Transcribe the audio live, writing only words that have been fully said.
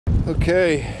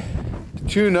Okay,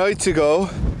 2 nights ago,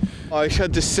 I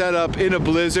had to set up in a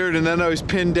blizzard, and then I was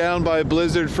pinned down by a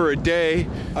blizzard for a day.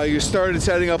 I started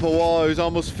setting up a wall, I was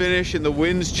almost finished, and the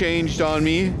winds changed on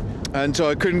me. And so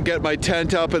I couldn't get my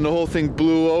tent up and the whole thing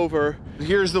blew over.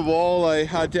 Here's the wall I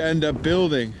had to end up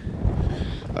building.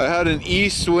 I had an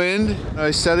east wind. I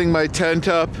was setting my tent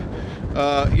up,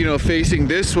 you know, facing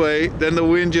this way. Then the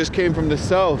wind just came from the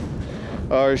south,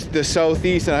 or the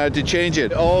southeast, and I had to change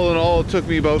it. All in all, it took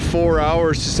me about 4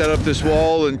 hours to set up this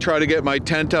wall and try to get my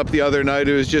tent up the other night.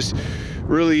 It was just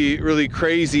really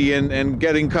crazy and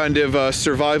getting kind of a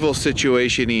survival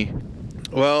situation-y.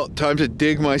 Well, time to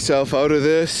dig myself out of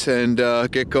this and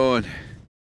get going.